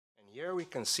Here we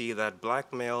can see that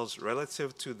black males,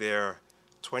 relative to their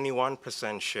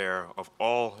 21% share of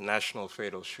all national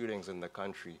fatal shootings in the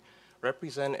country,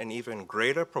 represent an even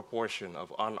greater proportion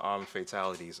of unarmed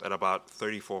fatalities at about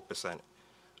 34%,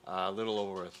 a little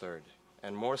over a third.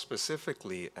 And more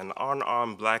specifically, an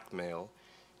unarmed black male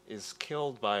is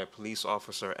killed by a police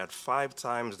officer at 5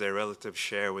 times their relative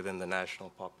share within the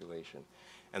national population.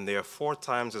 And they are 4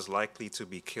 times as likely to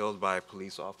be killed by a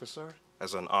police officer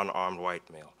as an unarmed white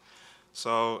male.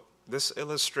 So this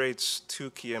illustrates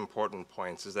 2 key important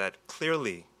points, is that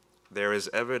clearly there is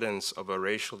evidence of a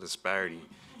racial disparity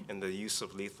in the use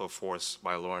of lethal force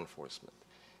by law enforcement,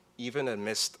 even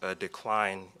amidst a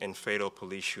decline in fatal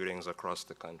police shootings across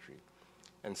the country.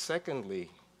 And secondly,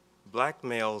 black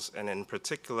males, and in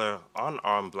particular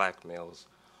unarmed black males,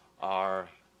 are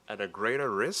at a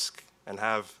greater risk and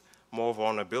have more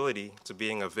vulnerability to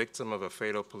being a victim of a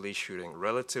fatal police shooting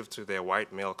relative to their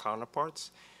white male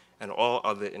counterparts and all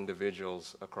other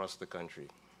individuals across the country.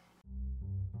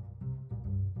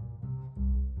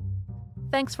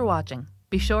 Thanks for watching.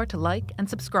 Be sure to like and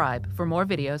subscribe for more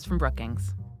videos from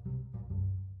Brookings.